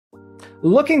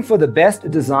Looking for the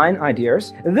best design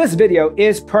ideas? This video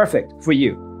is perfect for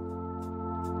you.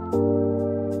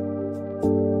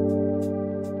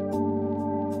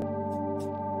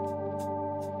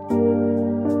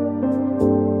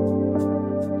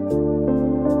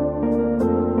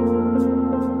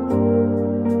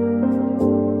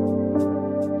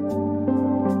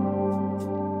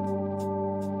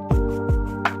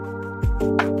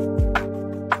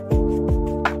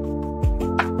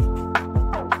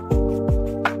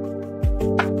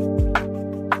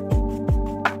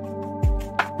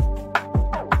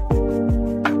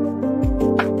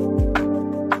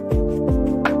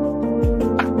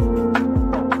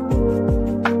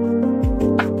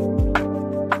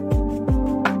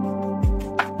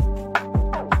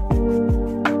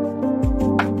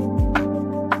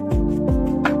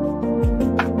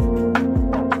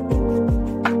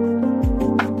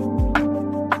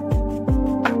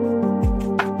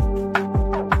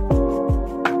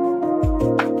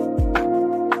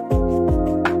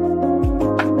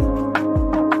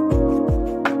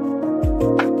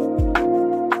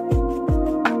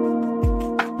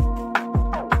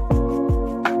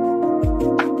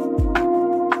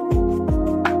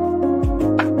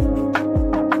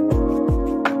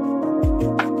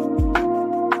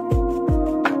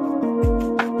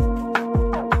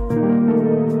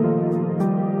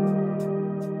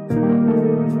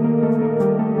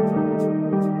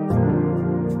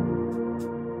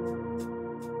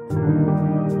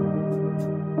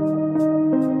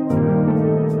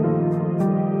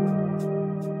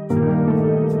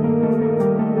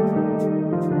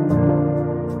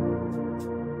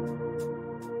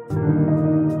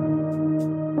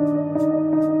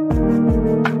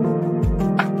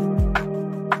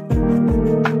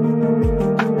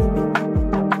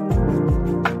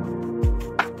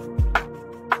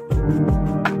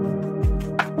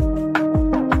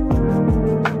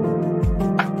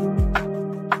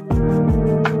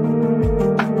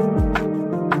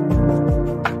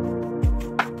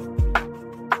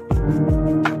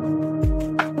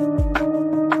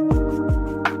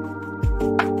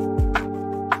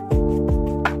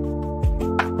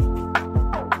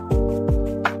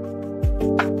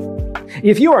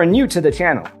 If you are new to the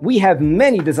channel, we have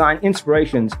many design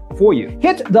inspirations for you.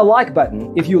 Hit the like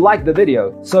button if you like the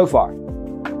video so far.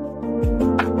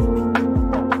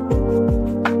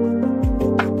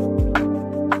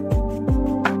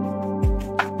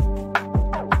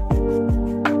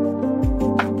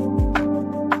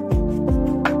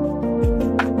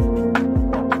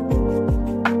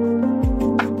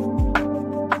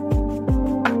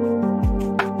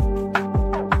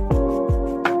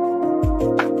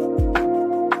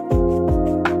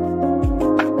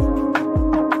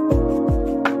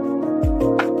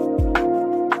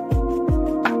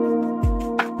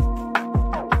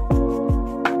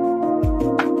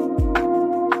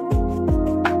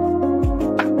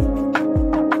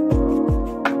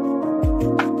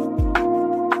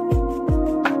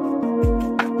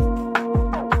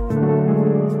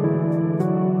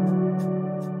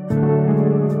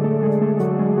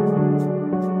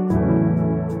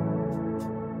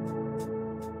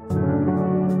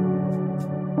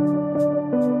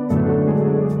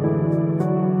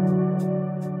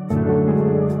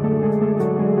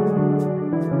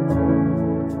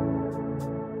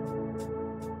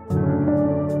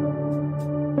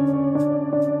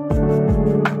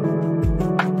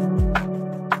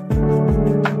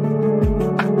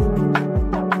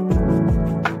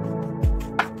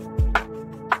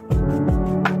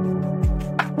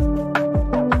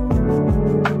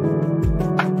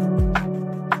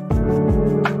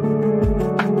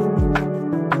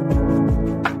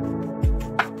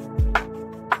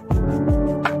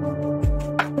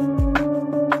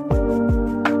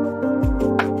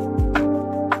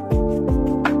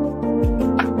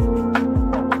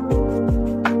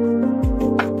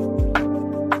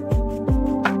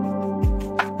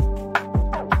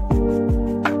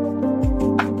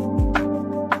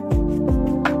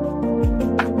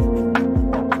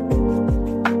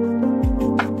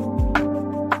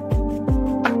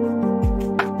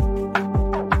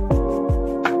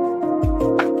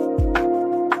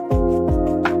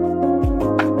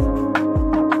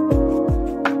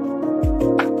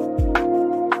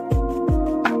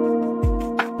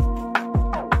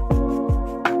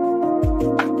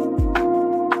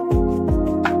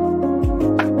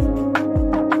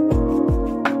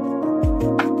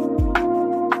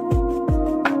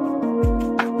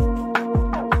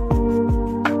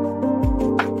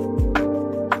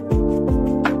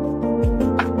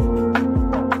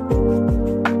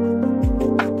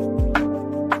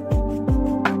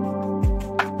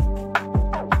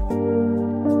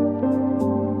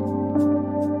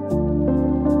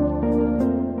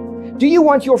 Do you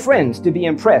want your friends to be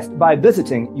impressed by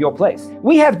visiting your place?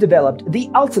 We have developed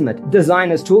the ultimate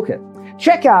designer's toolkit.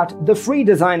 Check out the free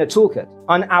designer toolkit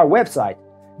on our website,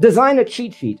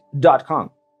 designercheatsheet.com.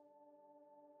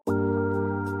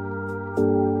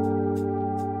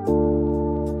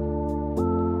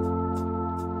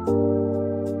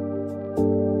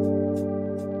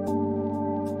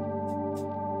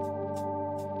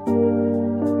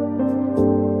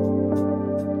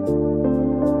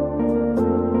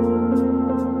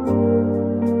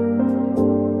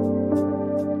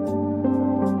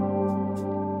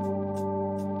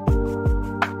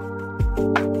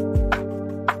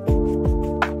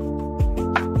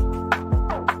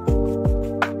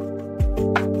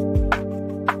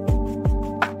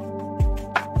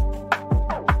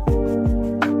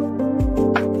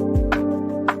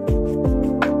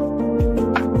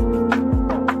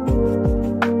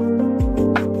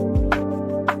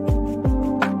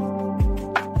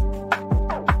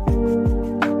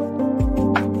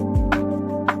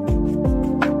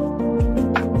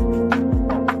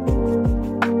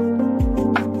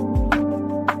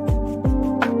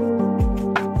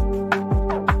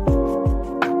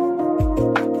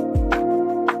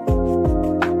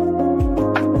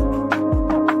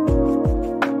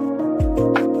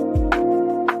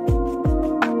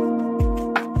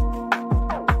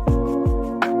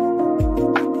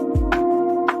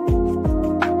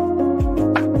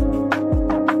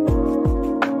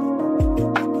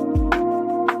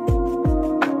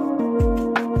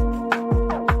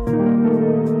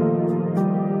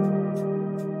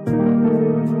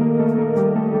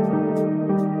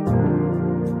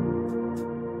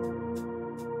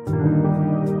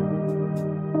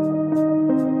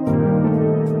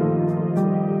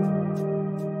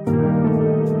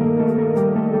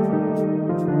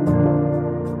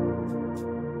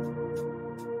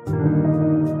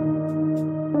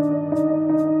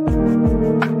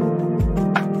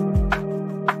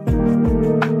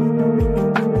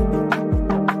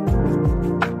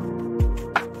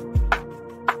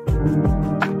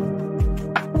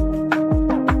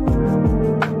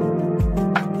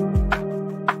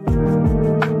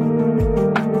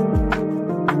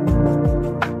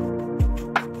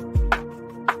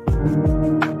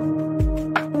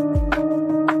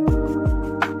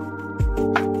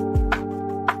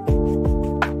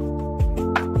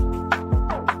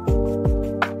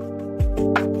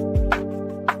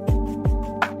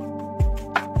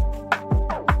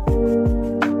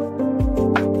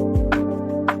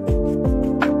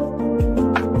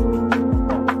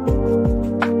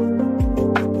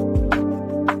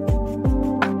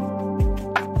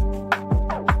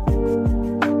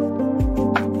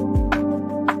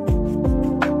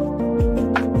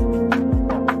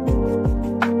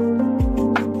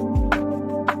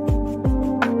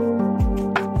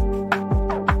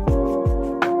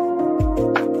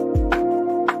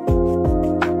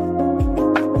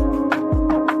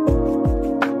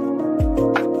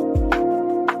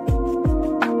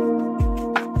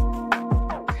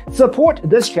 Support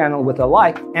this channel with a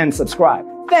like and subscribe.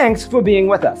 Thanks for being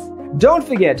with us. Don't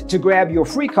forget to grab your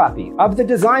free copy of the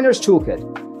Designer's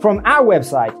Toolkit from our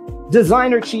website,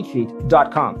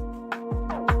 designercheatsheet.com.